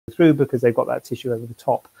through because they've got that tissue over the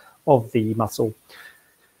top of the muscle.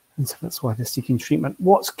 And so that's why they're seeking treatment.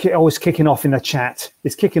 What's always kicking off in the chat?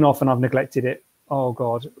 It's kicking off and I've neglected it. Oh,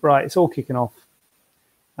 God. Right, it's all kicking off.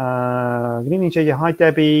 Good evening, JJ. Hi,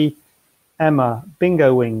 Debbie. Emma,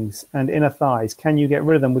 bingo wings and inner thighs. Can you get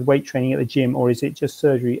rid of them with weight training at the gym, or is it just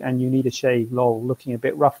surgery and you need a shave? Lol, looking a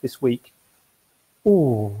bit rough this week.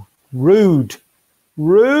 Oh, rude.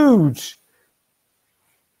 Rude.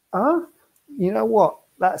 Huh? You know what?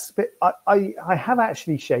 That's a bit... I have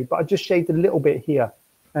actually shaved, but I just shaved a little bit here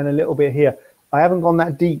and a little bit here. I haven't gone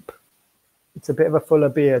that deep. It's a bit of a fuller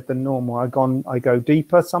beard than normal. I go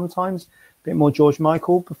deeper sometimes, a bit more George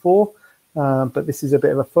Michael before, but this is a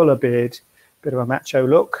bit of a fuller beard, bit of a macho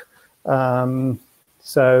look.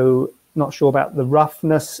 So not sure about the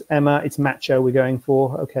roughness, Emma. It's macho we're going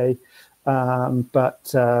for, okay. But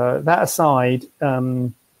that aside,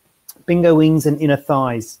 bingo wings and inner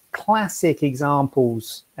thighs, classic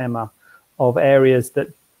examples, Emma, of areas that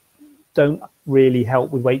don't really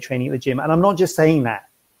help with weight training at the gym. And I'm not just saying that.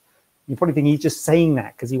 You probably think he's just saying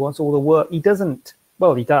that because he wants all the work. He doesn't.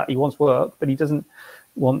 Well, he does. He wants work, but he doesn't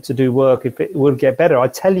want to do work if it would get better. I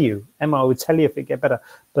tell you, Emma, I would tell you if it get better.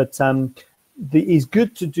 But it's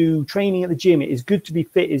good to do training at the gym. It is good to be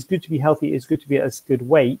fit. It's good to be healthy. It's good to be at a good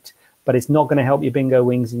weight. But it's not going to help your bingo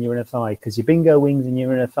wings and your inner thigh, because your bingo wings and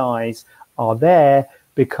your inner thighs are there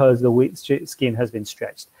because the skin has been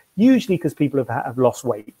stretched. Usually because people have lost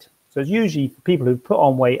weight. So it's usually for people who've put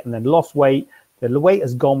on weight and then lost weight. The weight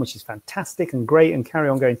has gone, which is fantastic and great, and carry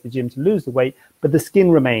on going to the gym to lose the weight, but the skin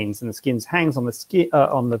remains, and the skin hangs on the skin,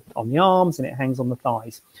 on the arms, and it hangs on the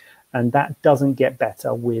thighs, and that doesn't get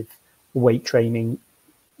better with weight training.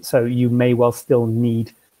 So you may well still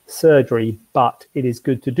need surgery, but it is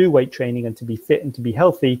good to do weight training and to be fit and to be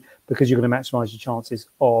healthy, because you're going to maximize your chances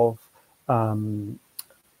of wound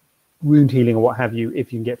healing or what have you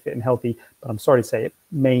if you can get fit and healthy. But I'm sorry to say it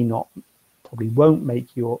may not. Probably won't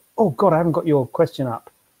make your... Oh, God, I haven't got your question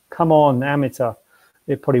up. Come on, amateur.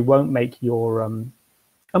 It probably won't make your... Am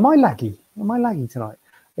I laggy? Am I laggy tonight?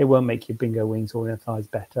 It won't make your bingo wings or inner thighs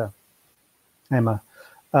better. Emma.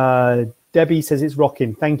 Debbie says it's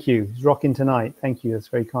rocking. Thank you. It's rocking tonight. Thank you. That's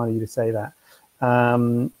very kind of you to say that.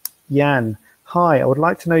 Jan. Hi, I would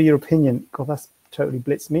like to know your opinion. God, that's totally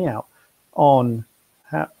blitzed me out. On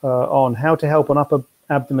how to help on upper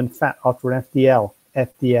abdomen fat after an FDL.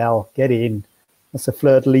 FDL, get in. That's a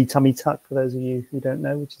fleur-de-lis tummy tuck for those of you who don't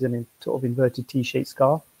know, which is an sort of inverted T-shaped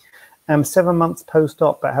scar. I'm 7 months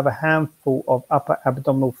post-op, but have a handful of upper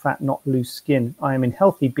abdominal fat, not loose skin. I am in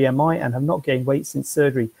healthy BMI and have not gained weight since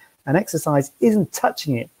surgery, and exercise isn't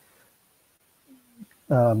touching it.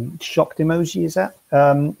 Shocked emoji is that?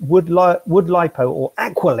 Would lipo or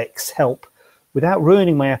Aqualix help without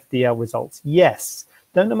ruining my FDL results? Yes.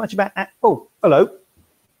 Don't know much about... Oh, hello.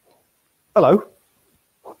 Hello.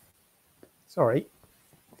 Sorry.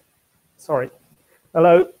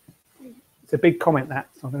 Hello. It's a big comment, that.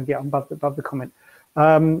 So I'm going to get above the comment.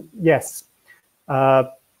 Yes.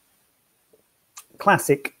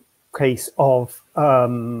 Classic case of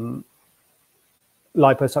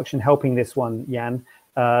liposuction helping this one, Jan.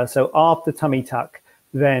 So after tummy tuck,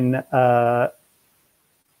 then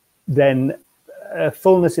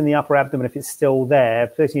fullness in the upper abdomen, if it's still there,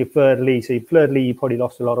 especially fleur-de-lis. So fleur-de-lis, you probably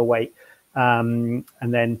lost a lot of weight. And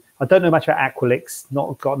then I don't know much about Aqualix,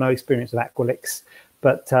 got no experience with Aqualix,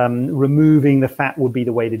 but removing the fat would be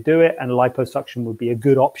the way to do it, and liposuction would be a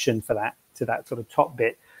good option for that, to that sort of top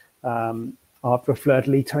bit after a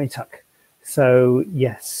fleur-de-lis tummy tuck. So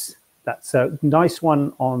yes, that's a nice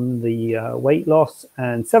one on the weight loss.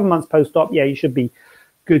 And 7 months post-op, yeah, you should be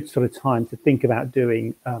good sort of time to think about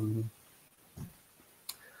doing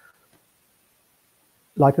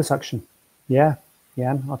liposuction. Yeah.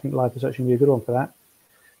 Jan, I think liposuction would be a good one for that.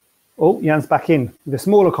 Oh, Jan's back in with a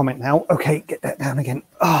smaller comment now. Okay, get that down again.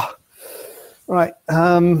 Ah, right.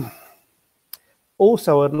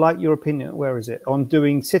 Also, I'd like your opinion, where is it, on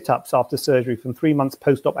doing sit-ups after surgery from 3 months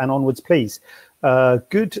post-op and onwards, please.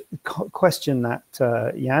 Good question, that,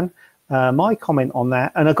 Jan. My comment on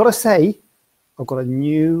that, and I've got to say,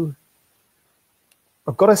 Jan,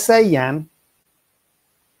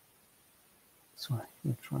 sorry, I'm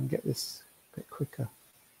going to try and get this a bit quicker.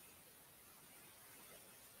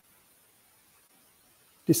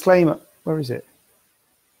 Disclaimer, where is it?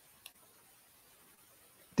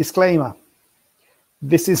 Disclaimer.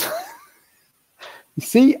 This is, you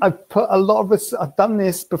see, I've put a lot of this, I've done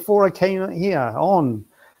this before I came here on.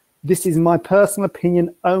 This is my personal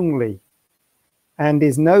opinion only, and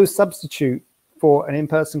is no substitute for an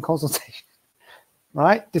in-person consultation,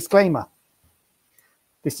 right? Disclaimer.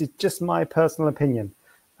 This is just my personal opinion.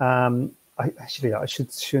 I I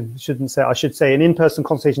shouldn't say. I should say an in-person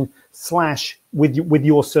consultation / with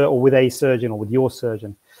your or with a surgeon or with your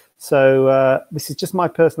surgeon. So this is just my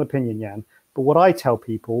personal opinion, Jan. But what I tell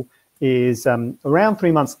people is around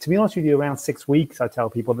 3 months. To be honest with you, around 6 weeks, I tell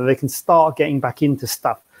people that they can start getting back into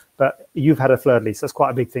stuff. But you've had a fleur-de-lis, so that's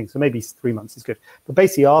quite a big thing. So maybe 3 months is good. But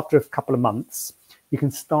basically, after a couple of months, you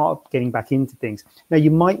can start getting back into things. Now,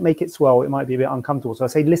 you might make it swell. It might be a bit uncomfortable. So I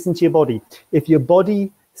say, listen to your body. If your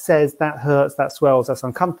body says that hurts, that swells, that's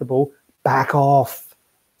uncomfortable, back off.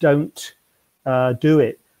 Don't do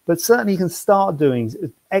it. But certainly you can start doing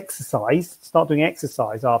exercise. Start doing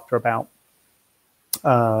exercise after about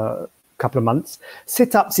a couple of months.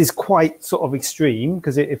 Sit-ups is quite sort of extreme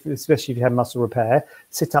because especially if you have muscle repair,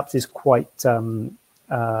 sit-ups is quite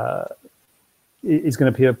is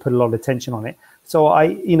going to put a lot of tension on it. So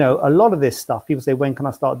a lot of this stuff, people say, when can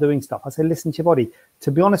I start doing stuff? I say, listen to your body.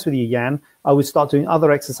 To be honest with you, Jan, I would start doing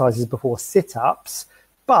other exercises before sit-ups,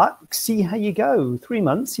 but see how you go. 3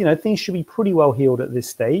 months, things should be pretty well healed at this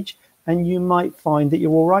stage, and you might find that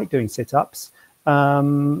you're all right doing sit-ups.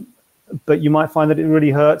 But you might find that it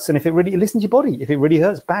really hurts. And if it really, listen to your body. If it really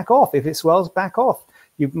hurts, back off. If it swells, back off.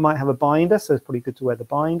 You might have a binder, so it's probably good to wear the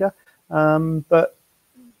binder. But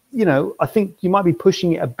I think you might be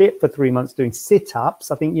pushing it a bit for 3 months doing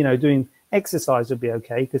sit-ups. I think, doing exercise would be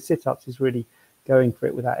okay because sit-ups is really going for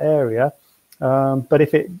it with that area. But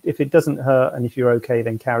if it doesn't hurt and if you're okay,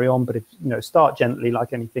 then carry on. But if, start gently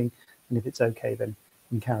like anything. And if it's okay, then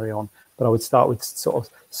carry on. But I would start with sort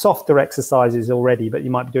of softer exercises already, but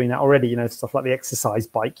you might be doing that already, stuff like the exercise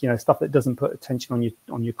bike, stuff that doesn't put attention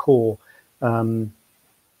on your core. The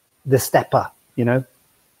stepper,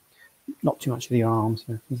 not too much of the arms,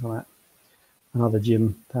 things like that. Another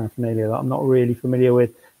gym paraphernalia that I'm not really familiar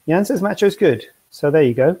with. Jan says macho's good. So there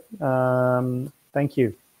you go. Thank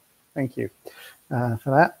you for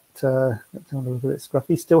that. Let's have a look at it.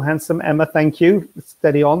 Scruffy, still handsome. Emma, thank you.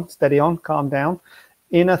 Steady on, calm down.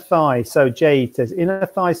 Inner thigh. So Jade says, inner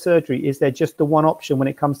thigh surgery, is there just the one option when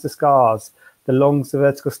it comes to scars? The long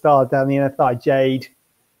vertical scar down the inner thigh. Jade,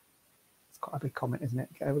 it's quite a big comment, isn't it?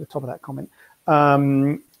 Get over the top of that comment.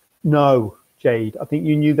 No, Jade, I think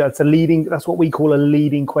you knew that's what we call a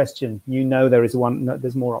leading question. There is one, no,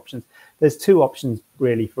 there's more options. There's two options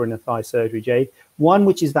really for inner thigh surgery, Jade. One,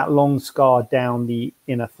 which is that long scar down the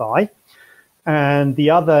inner thigh. And the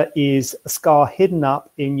other is a scar hidden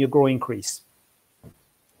up in your groin crease.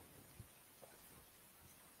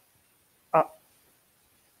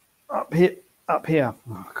 Up here.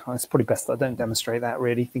 Oh, God, it's probably best that I don't demonstrate that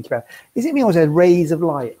really. Think about it. Is it me or is there rays of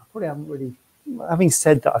light? I probably haven't really, having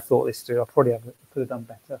said that I thought this through, I probably could have done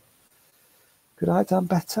better. Could I have done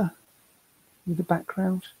better with the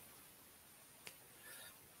background?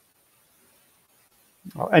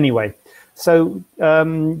 Oh, anyway, so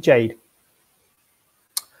Jade.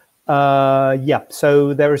 Yeah,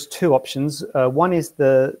 so there is two options. One is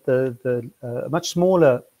the much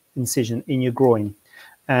smaller incision in your groin.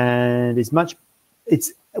 And there's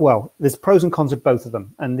pros and cons of both of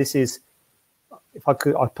them. And this is, if I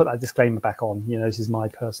could, I'd put that disclaimer back on, this is my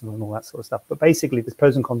personal and all that sort of stuff. But basically, there's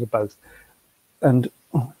pros and cons of both. And,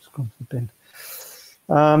 it's gone to the bin.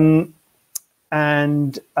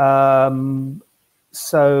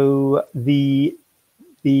 So the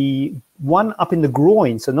one up in the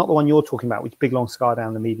groin, so not the one you're talking about, which big long scar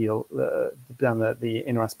down the medial, down the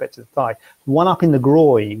inner aspect of the thigh. One up in the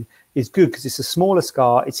groin is good because it's a smaller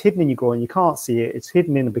scar. It's hidden in your groin. You can't see it. It's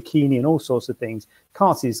hidden in a bikini and all sorts of things.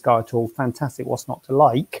 Can't see the scar at all. Fantastic. What's not to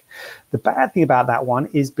like? The bad thing about that one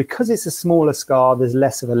is because it's a smaller scar, there's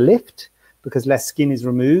less of a lift because less skin is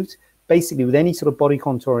removed. Basically, with any sort of body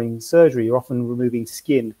contouring surgery, you're often removing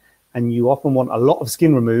skin and you often want a lot of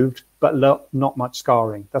skin removed, but not much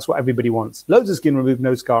scarring. That's what everybody wants. Loads of skin removed,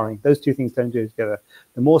 no scarring. Those two things don't do it together.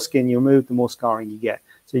 The more skin you remove, the more scarring you get.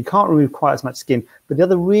 So you can't remove quite as much skin. But the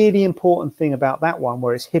other really important thing about that one,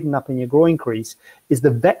 where it's hidden up in your groin crease, is the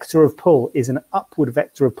vector of pull is an upward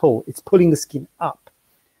vector of pull. It's pulling the skin up.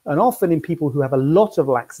 And often in people who have a lot of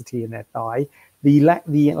laxity in their thigh, the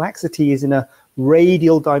laxity is in a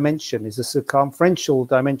radial dimension, is a circumferential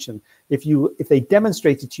dimension. If they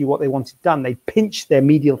demonstrated to you what they wanted done, they pinch their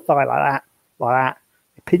medial thigh like that.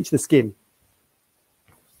 They pinch the skin.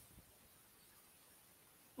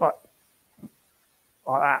 Like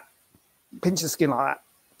that, pinch the skin like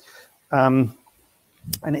that,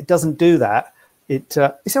 and it doesn't do that. It's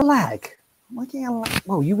a lag. Am I getting a lag?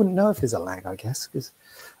 Well, you wouldn't know if there's a lag, I guess, because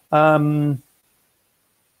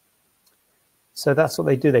so that's what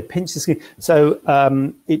they do. They pinch the skin. So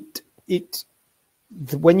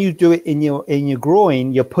when you do it in your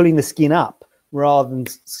groin, you're pulling the skin up rather than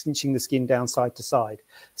cinching the skin down side to side.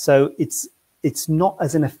 So it's it's not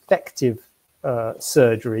as an effective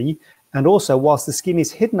surgery. And also, whilst the skin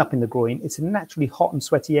is hidden up in the groin, it's a naturally hot and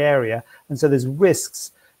sweaty area. And so there's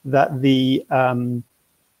risks that the wound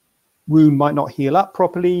might not heal up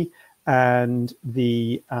properly, and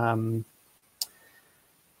you can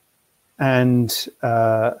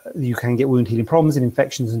get wound healing problems and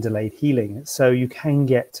infections and delayed healing. So you can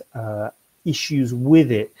get issues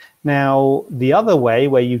with it. Now, the other way,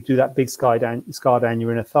 where you do that big scar down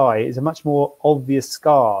your inner thigh, is a much more obvious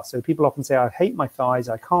scar. So people often say, I hate my thighs,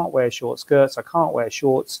 I can't wear short skirts, I can't wear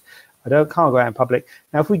shorts, can't go out in public.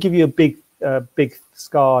 Now, if we give you a big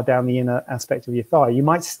scar down the inner aspect of your thigh, you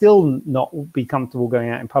might still not be comfortable going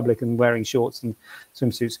out in public and wearing shorts and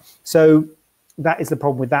swimsuits. So that is the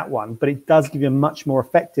problem with that one, but it does give you a much more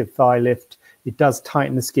effective thigh lift. It does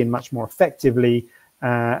tighten the skin much more effectively,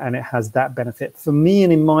 and it has that benefit. For me,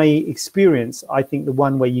 and in my experience, I think the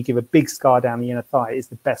one where you give a big scar down the inner thigh is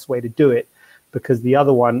the best way to do it, because the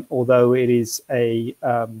other one, although it is a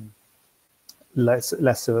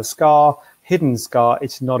less of a scar, hidden scar,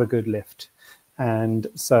 it's not a good lift. And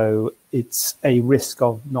so it's a risk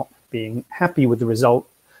of not being happy with the result.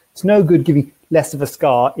 It's no good giving less of a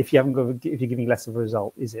scar if you're giving less of a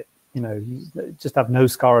result, is it? You just have no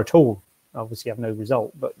scar at all. Obviously, you have no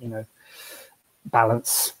result, but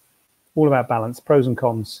balance, all about balance, pros and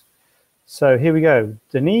cons. So here we go.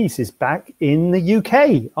 Denise is back in the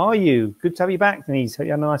UK. Are you? Good to have you back, Denise. Hope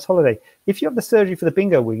you had a nice holiday. If you have the surgery for the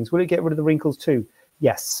bingo wings, will it get rid of the wrinkles too?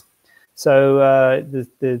 Yes. So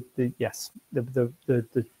the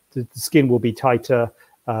skin will be tighter.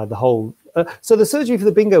 The whole so the surgery for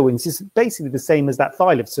the bingo wings is basically the same as that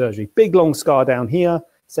thigh lift surgery. Big long scar down here,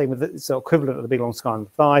 same with it's equivalent of the big long scar on the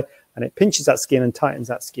thigh, and it pinches that skin and tightens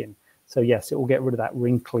that skin. So yes, it will get rid of that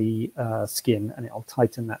wrinkly skin, and it'll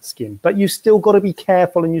tighten that skin. But you still got to be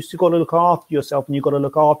careful, and you still got to look after yourself, and you've got to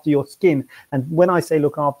look after your skin. And when I say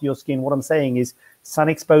look after your skin, what I'm saying is sun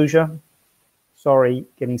exposure. Sorry,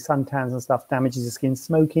 getting suntans and stuff damages the skin.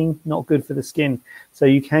 Smoking, not good for the skin. So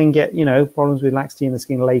you can get, problems with laxity in the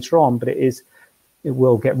skin later on, but it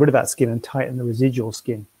will get rid of that skin and tighten the residual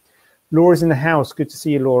skin. Laura's in the house. Good to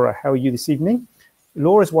see you, Laura. How are you this evening?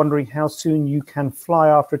 Laura's wondering how soon you can fly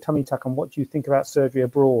after a tummy tuck, and what do you think about surgery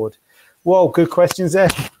abroad? Well, good questions there.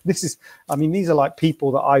 These are like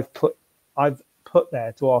people that I've put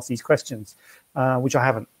there to ask these questions, which I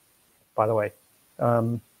haven't, by the way.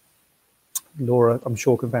 Laura, I'm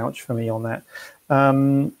sure, can vouch for me on that.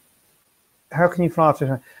 How can you fly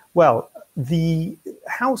after? Well,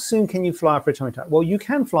 how soon can you fly after a tummy tuck? Well, you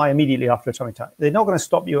can fly immediately after a tummy tuck. They're not going to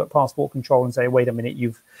stop you at passport control and say, wait a minute,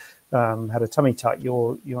 you've had a tummy tuck,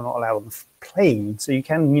 you're not allowed on the plane. So you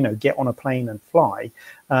can, get on a plane and fly,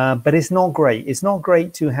 but it's not great. It's not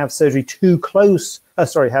great to have surgery too close.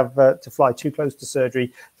 To fly too close to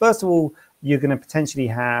surgery. First of all, you're going to potentially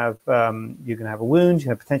have a wound. You're going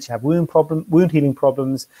to potentially have wound healing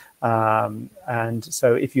problems. And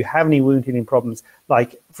so if you have any wound healing problems,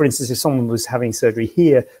 like for instance, if someone was having surgery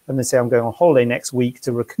here and they say, I'm going on holiday next week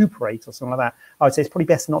to recuperate or something like that, I would say it's probably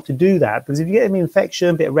best not to do that, because if you get an infection,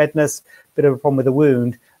 a bit of redness, a bit of a problem with the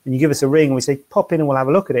wound, and you give us a ring and we say, pop in and we'll have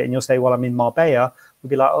a look at it, and you'll say, well, I'm in Marbella, we'll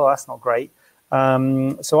be like, oh, that's not great.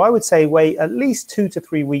 So I would say wait at least 2 to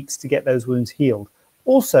 3 weeks to get those wounds healed.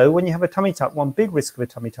 Also, when you have a tummy tuck, one big risk of a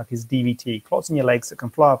tummy tuck is DVT, clots in your legs that can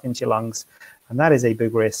fly off into your lungs, and that is a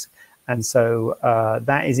big risk. And so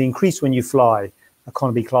that is increased when you fly.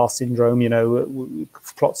 Economy class syndrome,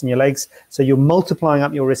 clots in your legs. So you're multiplying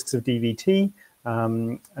up your risks of DVT,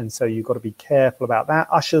 and so you've got to be careful about that.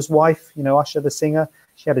 Usher's wife, Usher the singer,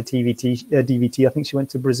 she had a DVT. I think she went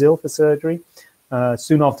to Brazil for surgery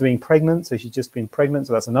soon after being pregnant. So she's just been pregnant,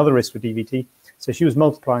 so that's another risk for DVT. So she was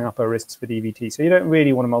multiplying up her risks for DVT. So you don't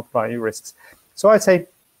really want to multiply your risks. So I'd say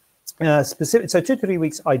specific. So 2 to 3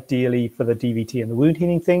 weeks ideally for the DVT and the wound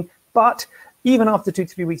healing thing. But even after 2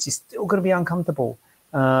 to 3 weeks, you're still going to be uncomfortable.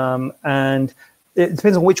 And it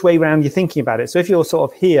depends on which way around you're thinking about it. So if you're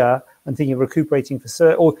sort of here and thinking of recuperating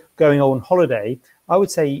or going on holiday, I would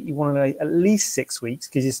say you want to at least 6 weeks,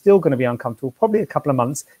 because you're still going to be uncomfortable, probably a couple of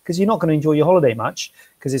months, because you're not going to enjoy your holiday much,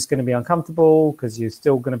 because it's going to be uncomfortable, because you're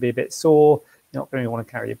still going to be a bit sore. You're not going to want to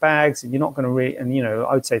carry your bags, and you're not going to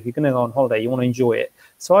I would say if you're going to go on holiday, you want to enjoy it.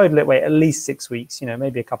 So I would wait at least 6 weeks,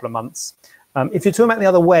 maybe a couple of months. If you're talking about the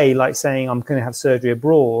other way, like saying I'm going to have surgery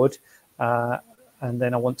abroad, and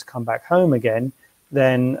then I want to come back home again,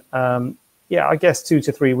 then I guess 2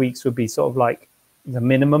 to 3 weeks would be sort of like the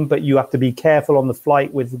minimum, but you have to be careful on the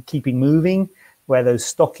flight with keeping moving, wear those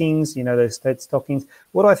stockings, those thread stockings.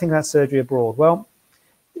 What do I think about surgery abroad? Well,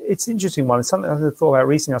 it's an interesting one. It's something I thought about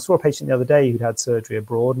recently. I saw a patient the other day who'd had surgery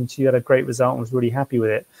abroad, and she had a great result and was really happy with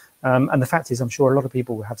it. And the fact is, I'm sure a lot of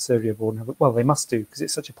people will have surgery abroad. And well, they must do because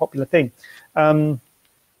it's such a popular thing. And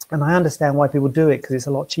I understand why people do it because it's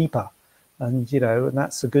a lot cheaper, and and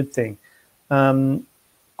that's a good thing.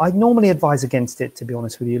 I normally advise against it, to be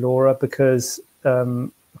honest with you, Laura, because a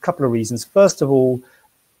couple of reasons. First of all,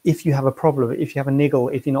 if you have a problem, if you have a niggle,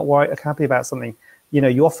 if you're not worried, happy about something,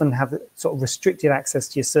 you often have sort of restricted access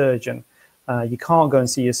to your surgeon. You can't go and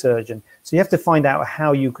see your surgeon. So you have to find out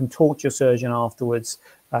how you can talk to your surgeon afterwards,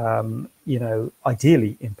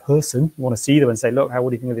 ideally in person. You want to see them and say, look, what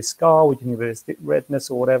do you think of this scar? What do you think of this redness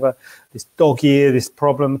or whatever, this dog ear, this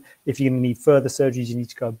problem? If you're going to need further surgeries, you need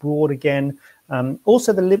to go abroad again.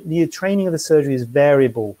 Also, the training of the surgery is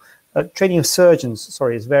variable. Training of surgeons,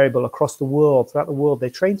 is variable across the world. Throughout the world, they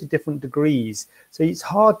train to different degrees. So it's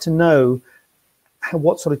hard to know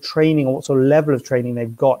what sort of training or what sort of level of training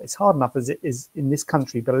they've got. It's hard enough as it is in this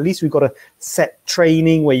country, but at least we've got a set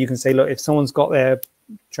training where you can say, look, if someone's got their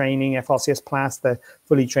training, FRCS Plus, they're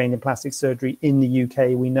fully trained in plastic surgery in the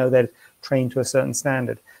UK, we know they're trained to a certain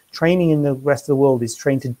standard. Training in the rest of the world is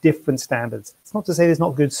trained to different standards. It's not to say there's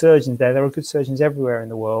not good surgeons there. There are good surgeons everywhere in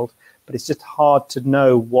the world, but it's just hard to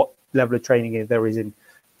know what level of training there is in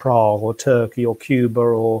Prague or Turkey or Cuba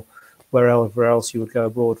or wherever else you would go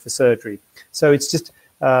abroad for surgery. So it's just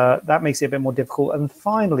that makes it a bit more difficult. And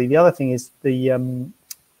finally, the other thing is the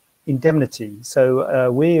indemnity.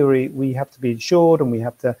 So we have to be insured, and we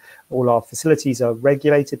have to. All our facilities are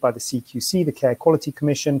regulated by the CQC, the Care Quality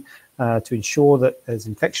Commission, to ensure that there's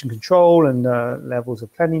infection control and levels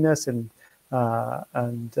of cleanliness and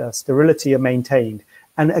sterility are maintained.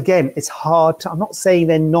 And again, it's hard to, I'm not saying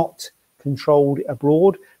they're not controlled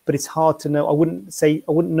abroad, but it's hard to know. I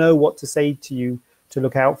wouldn't know what to say to you to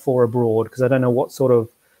look out for abroad, because I don't know what sort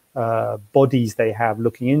of bodies they have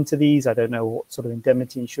looking into these. I don't know what sort of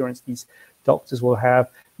indemnity insurance these doctors will have.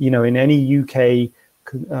 In any UK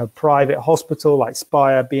private hospital like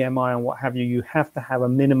Spire, BMI and what have you, you have to have a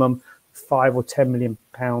minimum 5 or 10 million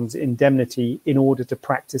pounds indemnity in order to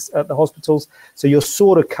practice at the hospitals. So you're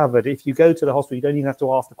sort of covered. If you go to the hospital, you don't even have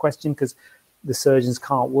to ask the question, because the surgeons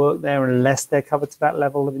can't work there unless they're covered to that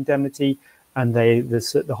level of indemnity. And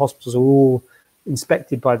the hospitals are all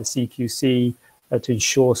inspected by the CQC to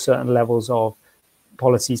ensure certain levels of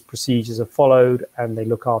policies, procedures are followed, and they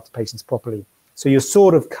look after patients properly. So you're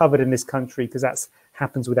sort of covered in this country, because that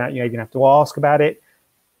happens without you even have to ask about it.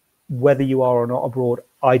 Whether you are or not abroad,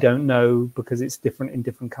 I don't know, because it's different in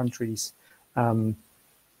different countries.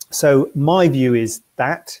 So my view is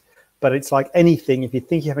that, but it's like anything. If you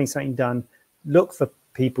think you're having something done, look for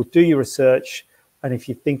people, do your research. And if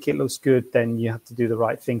you think it looks good, then you have to do the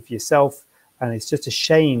right thing for yourself. And it's just a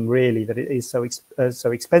shame, really, that it is so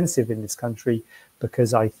expensive in this country,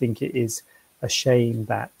 because I think it is a shame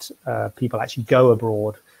that people actually go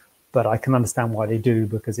abroad. But I can understand why they do,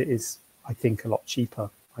 because it is, I think, a lot cheaper.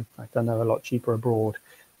 I don't know, a lot cheaper abroad.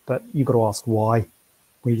 But you've got to ask why.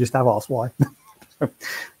 We just have asked why.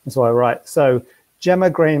 That's why I write. So Gemma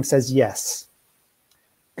Graham says yes.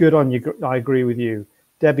 Good on you. I agree with you.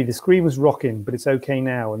 Debbie, the screen was rocking, but it's okay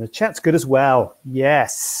now. And the chat's good as well.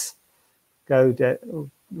 Yes. Go,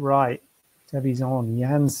 right. Debbie's on.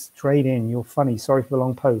 Jan's straight in. You're funny. Sorry for the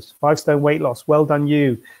long post. 5 stone weight loss. Well done,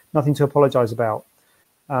 you. Nothing to apologize about.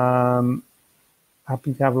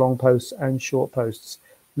 Happy to have long posts and short posts.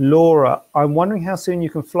 Laura, I'm wondering how soon you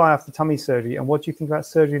can fly after tummy surgery, and what do you think about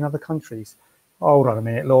surgery in other countries? Hold on a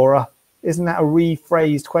minute, Laura. Isn't that a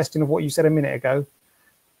rephrased question of what you said a minute ago?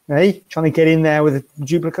 Hey, trying to get in there with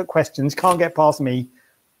duplicate questions. Can't get past me.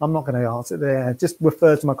 I'm not going to answer there. Just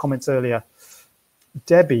refer to my comments earlier.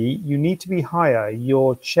 Debbie, you need to be higher,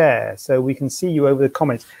 your chair, so we can see you over the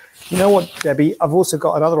comments. You know what, Debbie? I've also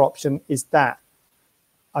got another option, is that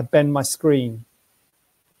I bend my screen.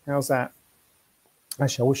 How's that?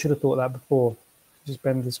 Actually, I should have thought that before. Just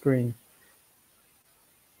bend the screen.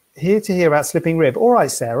 Here to hear about slipping rib. All right,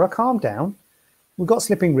 Sarah, calm down. We've got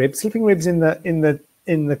slipping ribs. Slipping ribs in the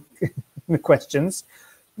questions.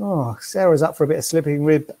 Oh, Sarah's up for a bit of slipping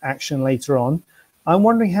rib action later on. I'm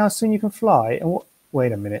wondering how soon you can fly. And what?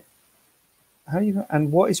 Wait a minute.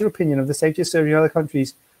 And what is your opinion of the safety of surgery in other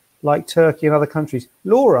countries, like Turkey and other countries?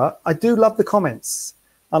 Laura, I do love the comments,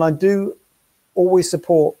 and I do always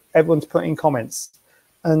support everyone to put in comments.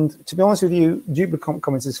 And to be honest with you, duplicate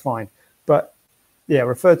comments is fine. But yeah,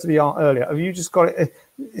 referred to the art earlier. Have you just got it?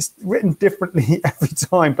 It's written differently every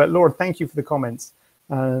time. But Laura, thank you for the comments.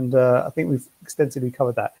 And I think we've extensively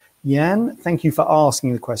covered that. Jan, thank you for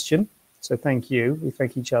asking the question. So thank you. We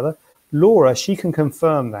thank each other. Laura, she can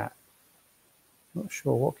confirm that. Not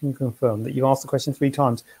sure. What can you confirm? That you've asked the question 3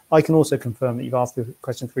 times. I can also confirm that you've asked the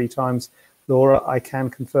question 3 times. Laura, I can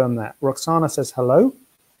confirm that. Roxana says hello.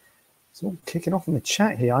 It's all kicking off in the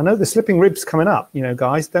chat here. I know the slipping rib's coming up, you know,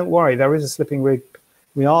 guys. Don't worry, there is a slipping rib.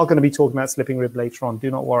 We are going to be talking about slipping rib later on.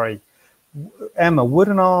 Do not worry. Emma, would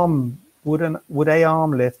a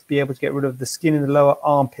arm lift be able to get rid of the skin in the lower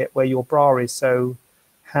armpit where your bra is, so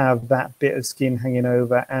have that bit of skin hanging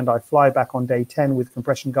over, and I fly back on day 10 with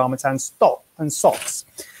compression garments and socks?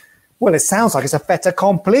 Well, it sounds like it's a fait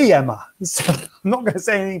accompli, Emma. So I'm not going to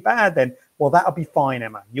say anything bad then. Well, that'll be fine,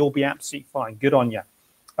 Emma. You'll be absolutely fine. Good on you.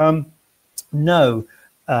 No,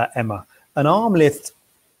 Emma, an arm lift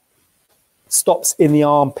stops in the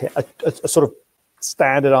armpit, a sort of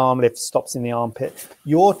standard arm lift stops in the armpit.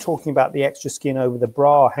 You're talking about the extra skin over the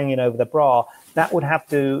bra, hanging over the bra. That would have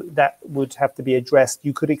to be addressed.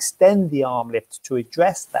 You could extend the arm lift to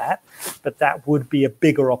address that, but that would be a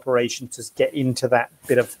bigger operation to get into that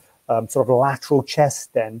bit of sort of lateral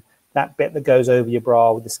chest then, that bit that goes over your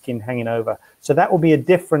bra with the skin hanging over. So that will be a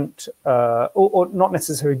different, or not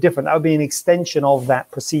necessarily different, that would be an extension of that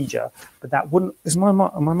procedure, but that wouldn't, is my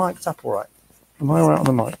mic's up all right? Am I all right on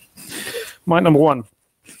the mic? Mic number one.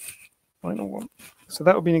 So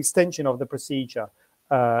that would be an extension of the procedure,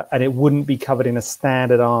 and it wouldn't be covered in a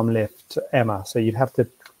standard arm lift, Emma. So you'd have to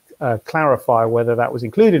clarify whether that was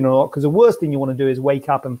included or not, because the worst thing you want to do is wake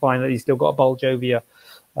up and find that you've still got a bulge over your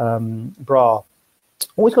bra.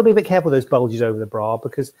 Always got to be a bit careful with those bulges over the bra,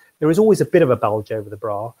 because there is always a bit of a bulge over the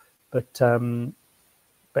bra, but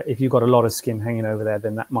if you've got a lot of skin hanging over there,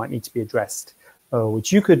 then that might need to be addressed,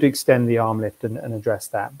 which you could extend the arm lift and address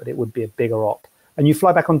that, but it would be a bigger op. And you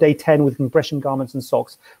fly back on day 10 with compression garments and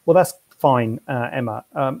socks. Well, that's fine, Emma.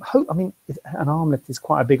 I mean, an arm lift is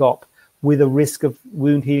quite a big op with a risk of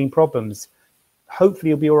wound healing problems. Hopefully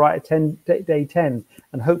you'll be all right at day 10,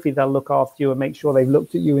 and hopefully they'll look after you and make sure they've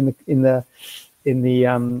looked at you in the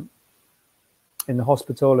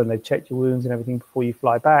hospital, and they've checked your wounds and everything before you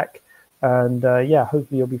fly back. And yeah,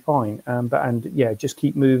 hopefully you'll be fine. And yeah, just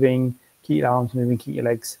keep moving, keep your arms moving, keep your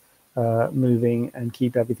legs moving, and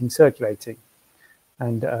keep everything circulating.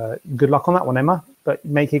 And good luck on that one, Emma. But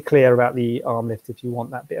make it clear about the arm lift if you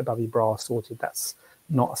want that bit above your bra sorted. That's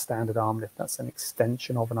not a standard arm lift. That's an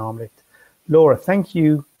extension of an arm lift. Laura, thank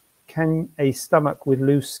you. Can a stomach with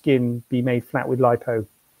loose skin be made flat with lipo?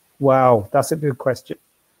 Wow, that's a good question.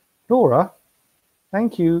 Laura,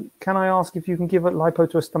 thank you. Can I ask if you can give a lipo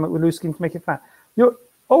to a stomach with loose skin to make it flat?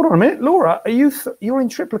 Hold on a minute, Laura, you're in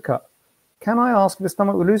triplicate. Can I ask if a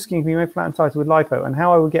stomach with loose skin can be made flat and tighter with lipo, and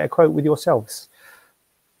how I would get a quote with yourselves?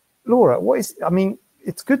 Laura, I mean,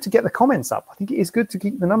 it's good to get the comments up. I think it is good to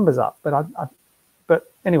keep the numbers up, but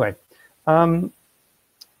anyway, I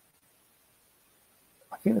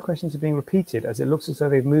think the questions are being repeated as it looks as though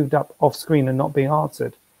they've moved up off screen and not being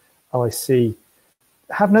answered. Oh, I see.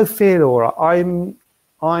 Have no fear, Laura. I'm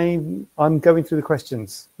going through the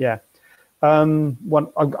questions. Yeah. I'm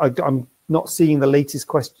not seeing the latest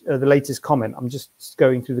question, the latest comment. I'm just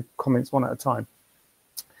going through the comments one at a time.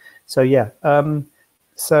 So yeah.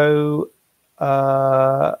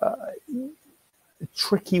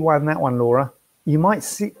 Tricky one, that one, Laura. You might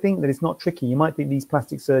think that it's not tricky. You might think these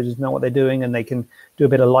plastic surgeons know what they're doing and they can do a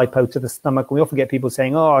bit of lipo to the stomach. We often get people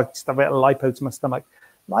saying, oh, I just have a bit of lipo to my stomach.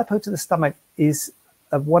 Lipo to the stomach is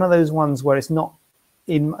one of those ones where it's not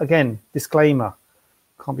in, again, disclaimer.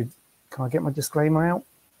 Can I get my disclaimer out?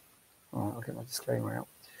 All right, I'll get my disclaimer out.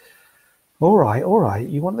 All right.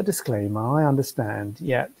 You want the disclaimer, I understand.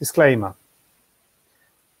 Yeah, disclaimer.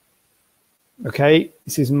 Okay,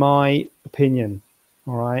 this is my opinion.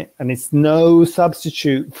 All right, and it's no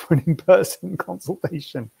substitute for an in-person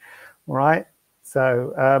consultation. All right,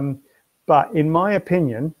 so, but in my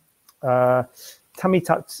opinion,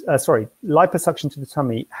 liposuction to the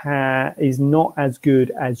tummy is not as good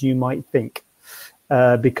as you might think,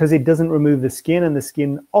 because it doesn't remove the skin, and the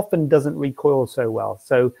skin often doesn't recoil so well.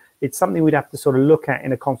 So it's something we'd have to sort of look at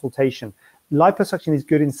in a consultation. Liposuction is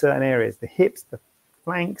good in certain areas: the hips, the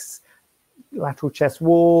flanks, lateral chest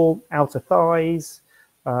wall, outer thighs.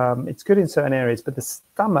 It's good in certain areas, but the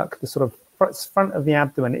stomach, the sort of front of the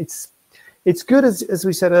abdomen, it's good, as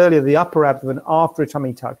we said earlier, the upper abdomen after a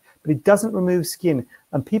tummy tuck, but it doesn't remove skin.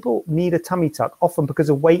 And people need a tummy tuck often because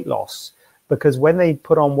of weight loss, because when they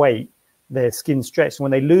put on weight, their skin stretches.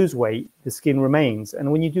 When they lose weight, the skin remains.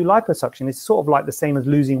 And when you do liposuction, it's sort of like the same as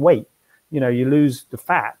losing weight. You know, you lose the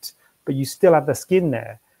fat, but you still have the skin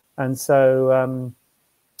there. And so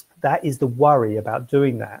that is the worry about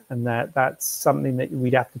doing that, and that's something that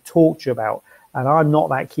we'd have to talk to you about. And I'm not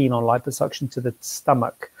that keen on liposuction to the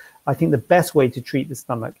stomach. I think the best way to treat the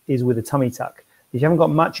stomach is with a tummy tuck. If you haven't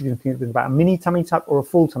got much, you can think about a mini tummy tuck or a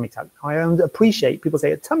full tummy tuck. I appreciate people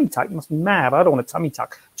say a tummy tuck, you must be mad. I don't want a tummy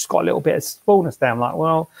tuck. Just got a little bit of fullness there. I'm like,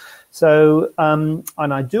 well, So, and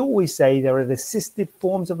I do always say there are the assisted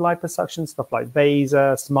forms of liposuction, stuff like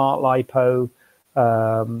Vaser, Smart Lipo.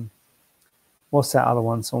 What's that other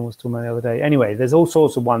one someone was talking about the other day? Anyway, there's all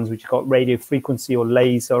sorts of ones which got radio frequency or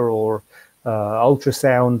laser or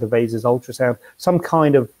ultrasound. The Vaser's ultrasound, some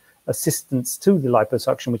kind of assistance to the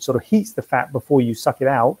liposuction, which sort of heats the fat before you suck it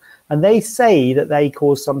out. And they say that they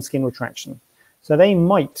cause some skin retraction. So they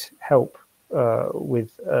might help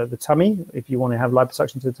with the tummy if you want to have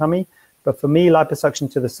liposuction to the tummy. But for me, liposuction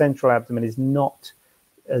to the central abdomen is not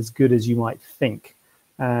as good as you might think.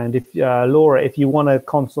 And if Laura, if you want to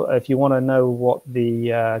consult, if you want to know what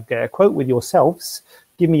the get a quote with yourselves,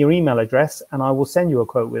 give me your email address and I will send you a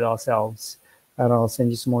quote with ourselves, and I'll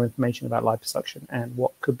send you some more information about liposuction and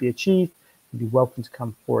what could be achieved. You'd be welcome to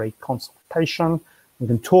come for a consultation. We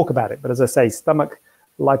can talk about it. But as I say, stomach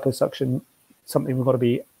liposuction, something we've got to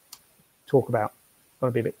be talk about. Got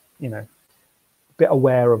to be a bit, you know, a bit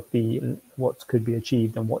aware of the what could be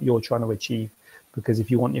achieved and what you're trying to achieve. Because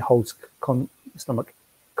if you want your whole stomach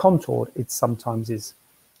contoured, it sometimes is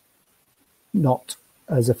not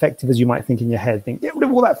as effective as you might think in your head. Think, get rid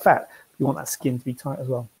of all that fat. You want that skin to be tight as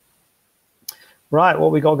well. Right,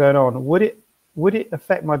 what we got going on? Would it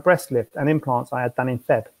affect my breast lift and implants I had done in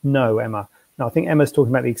Feb? No, Emma. No, I think Emma's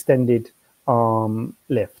talking about the extended arm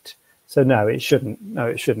lift. So no, it shouldn't. No,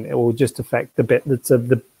 it shouldn't. It will just affect the bit that's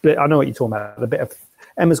the bit. I know what you're talking about. The bit of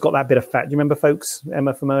Emma's got that bit of fat. Do you remember, folks?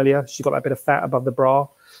 Emma from earlier. She got that bit of fat above the bra.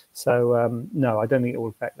 So no, I don't think it will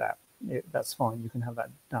affect that. That's fine. You can have that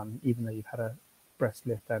done, even though you've had a breast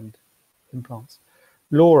lift and implants.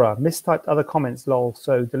 Laura, mistyped other comments, lol.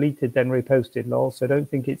 So deleted, then reposted, lol. So don't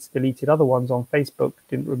think it's deleted other ones on Facebook.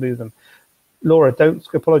 Didn't remove them. Laura, don't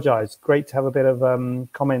apologize. Great to have a bit of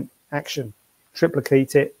comment action.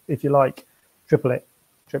 Triplicate it if you like. Triple it.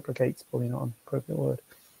 Triplicate's probably not an appropriate word.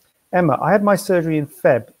 Emma, I had my surgery in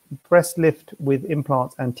Feb. Breast lift with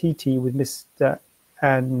implants and TT with Mr.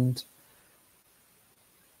 and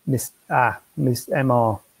Miss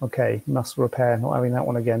MR. Okay, muscle repair. Not having that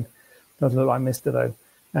one again. Doesn't look like Mr. though.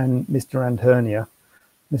 And Mr. and hernia.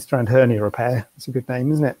 Mr. and hernia repair. That's a good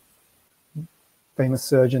name, isn't it? Famous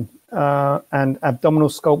surgeon. And abdominal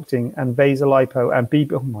sculpting and vasolipo and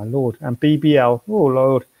BB. Oh my lord! And BBL. Oh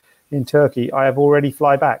lord! In Turkey, I have already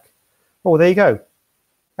fly back. Oh, there you go.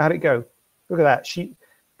 How'd it go? Look at that.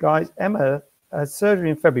 Guys, Emma had surgery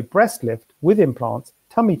in February. Breast lift with implants,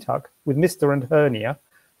 tummy tuck with Mr. and hernia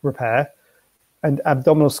repair, and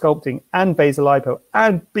abdominal sculpting and vasolipo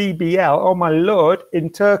and BBL. Oh my lord! In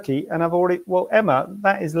Turkey, and I've already. Well, Emma,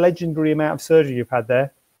 that is legendary amount of surgery you've had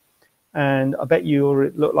there. And I bet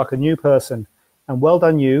you look like a new person. And well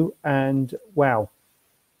done you. And wow.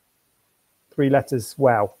 3 letters.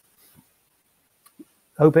 Wow.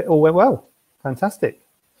 Hope it all went well. Fantastic.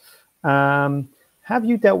 Have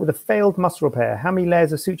you dealt with a failed muscle repair? How many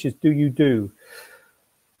layers of sutures do you do?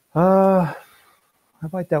 Have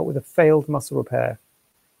I dealt with a failed muscle repair?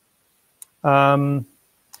 I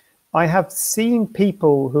have seen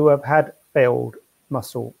people who have had failed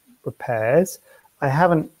muscle repairs. I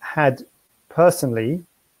haven't had personally,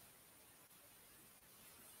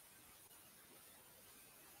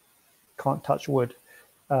 can't touch wood.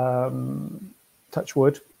 Touch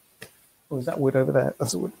wood. Or is that wood over there?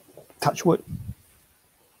 That's wood. Touch wood.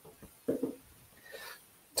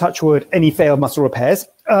 Touch wood, any failed muscle repairs.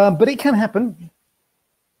 But it can happen.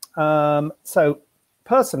 So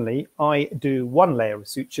personally, I do 1 layer of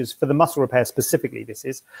sutures for the muscle repair specifically, this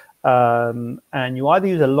is. And you either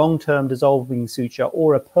use a long-term dissolving suture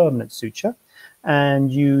or a permanent suture.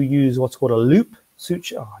 And you use what's called a loop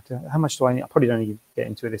suture. Oh, how much do I need? I probably don't need to get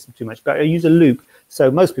into this too much, but I use a loop. So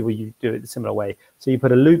most people you do it a similar way. So you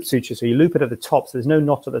put a loop suture. So you loop it at the top. So there's no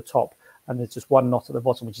knot at the top. And there's just 1 knot at the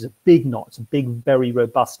bottom, which is a big knot. It's a big, very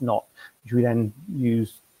robust knot, which we then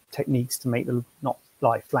use techniques to make the knot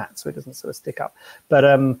lie flat so it doesn't sort of stick up. But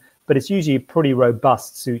it's usually a pretty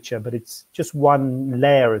robust suture, but it's just 1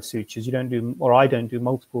 layer of sutures. You don't do, or I don't do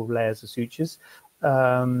multiple layers of sutures.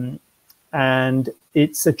 And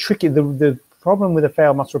it's a tricky, the problem with a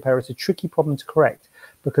failed muscle repair, it's a tricky problem to correct,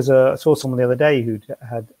 because I saw someone the other day who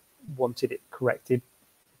had wanted it corrected,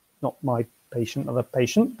 not my patient, other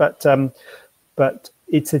patient, but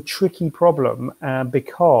it's a tricky problem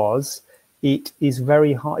because it is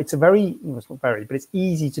very hard. It's a very, well, it's not very, but it's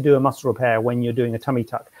easy to do a muscle repair when you're doing a tummy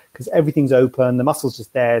tuck because everything's open, the muscle's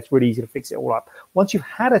just there. It's really easy to fix it all up. Once you've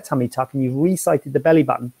had a tummy tuck and you've resighted the belly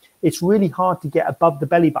button, it's really hard to get above the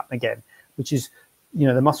belly button again, which is, you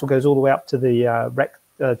know, the muscle goes all the way up to the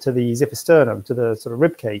to the xiphisternum, to the sort of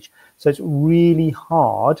rib cage. So it's really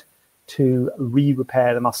hard to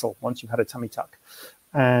re-repair the muscle once you've had a tummy tuck.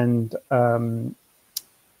 And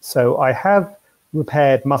So I have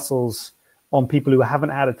repaired muscles on people who haven't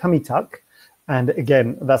had a tummy tuck. And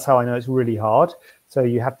again, that's how I know it's really hard. So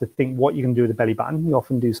you have to think what you can do with the belly button. You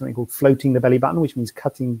often do something called floating the belly button, which means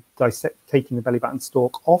taking the belly button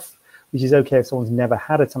stalk off, which is okay if someone's never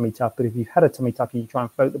had a tummy tuck. But if you've had a tummy tuck and you try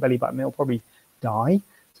and float the belly button, it'll probably die.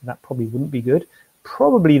 So that probably wouldn't be good.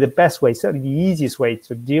 Probably the best way, certainly the easiest way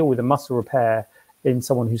to deal with a muscle repair in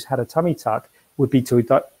someone who's had a tummy tuck would be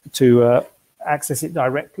to access it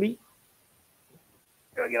directly.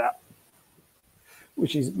 Get up,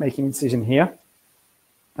 which is making a incision here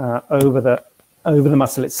over the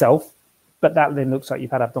muscle itself. But that then looks like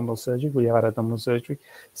you've had abdominal surgery. Well, you've had abdominal surgery,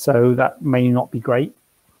 so that may not be great.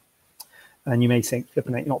 And you may think,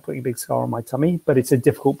 flipping it, not putting a big scar on my tummy, but it's a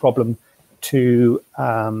difficult problem to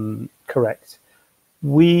correct.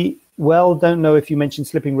 We don't know if you mentioned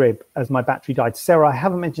slipping rib as my battery died. Sarah, I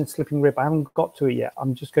haven't mentioned slipping rib. I haven't got to it yet.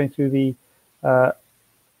 I'm just going through the,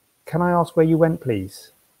 can I ask where you went, please?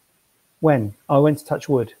 When? I went to touch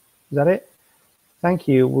wood. Is that it? Thank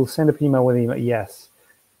you. We'll send an email with email. Yes.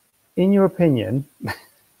 In your opinion,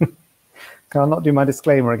 can I not do my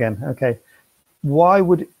disclaimer again? Okay. Why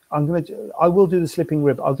would, I will do the slipping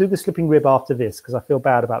rib. I'll do the slipping rib after this because I feel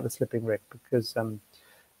bad about the slipping rib because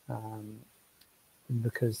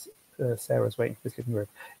Sarah's waiting for the slipping rib.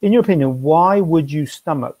 In your opinion, why would your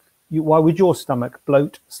stomach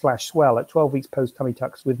bloat/swell at 12 weeks post tummy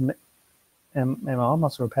tucks with MR,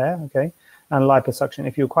 muscle repair, okay, and liposuction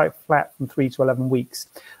if you're quite flat from 3 to 11 weeks?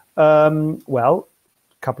 Well,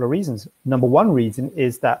 a couple of reasons. Number one reason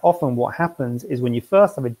is that often what happens is when you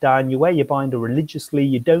first have it done, you wear your binder religiously,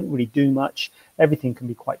 you don't really do much, everything can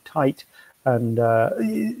be quite tight, and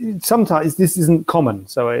sometimes this isn't common,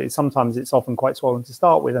 so sometimes it's often quite swollen to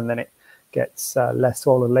start with and then it gets less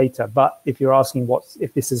swollen later. But if you're asking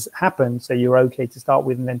if this has happened, so you're okay to start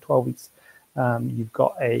with and then 12 weeks you've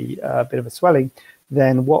got a bit of a swelling,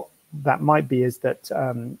 then what that might be is that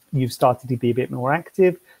you've started to be a bit more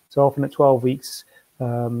active. So often at 12 weeks,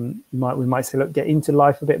 we might say, look, get into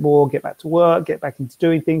life a bit more, get back to work, get back into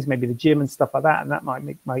doing things, maybe the gym and stuff like that, and that might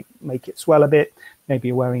make it swell a bit. Maybe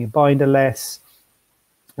you're wearing a binder less.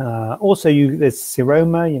 Also, there's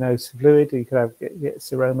seroma, fluid. You could get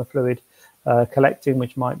seroma fluid collecting,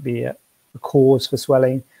 which might be a cause for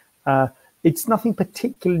swelling. It's nothing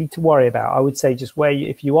particularly to worry about. I would say just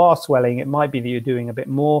if you are swelling, it might be that you're doing a bit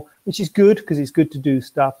more, which is good because it's good to do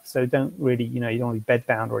stuff. So don't really, you don't want to be bed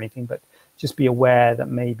bound or anything, but just be aware that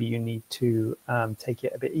maybe you need to take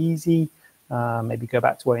it a bit easy, maybe go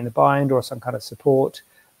back to wearing the binder or some kind of support,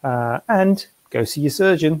 and go see your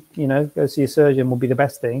surgeon. Go see your surgeon will be the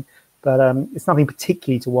best thing, but it's nothing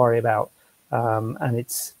particularly to worry about. And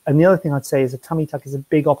the other thing I'd say is a tummy tuck is a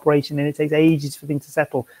big operation and it takes ages for things to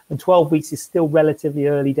settle, and 12 weeks is still relatively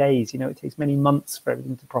early days. It takes many months for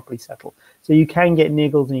everything to properly settle. So you can get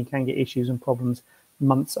niggles and you can get issues and problems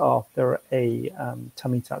months after a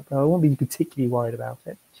tummy tuck, but I won't be particularly worried about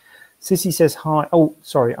it. Sissy says hi. Oh,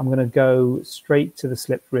 sorry, I'm going to go straight to the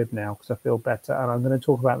slipped rib now because I feel better, and I'm going to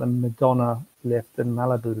talk about the Madonna lift and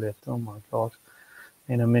Malibu lift. Oh my God,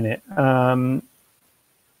 in a minute.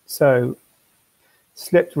 So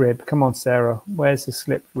slipped rib, come on Sarah, where's the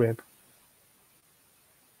slipped rib?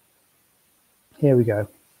 Here we go.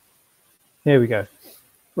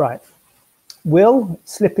 Right. Will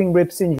slipping rib syndrome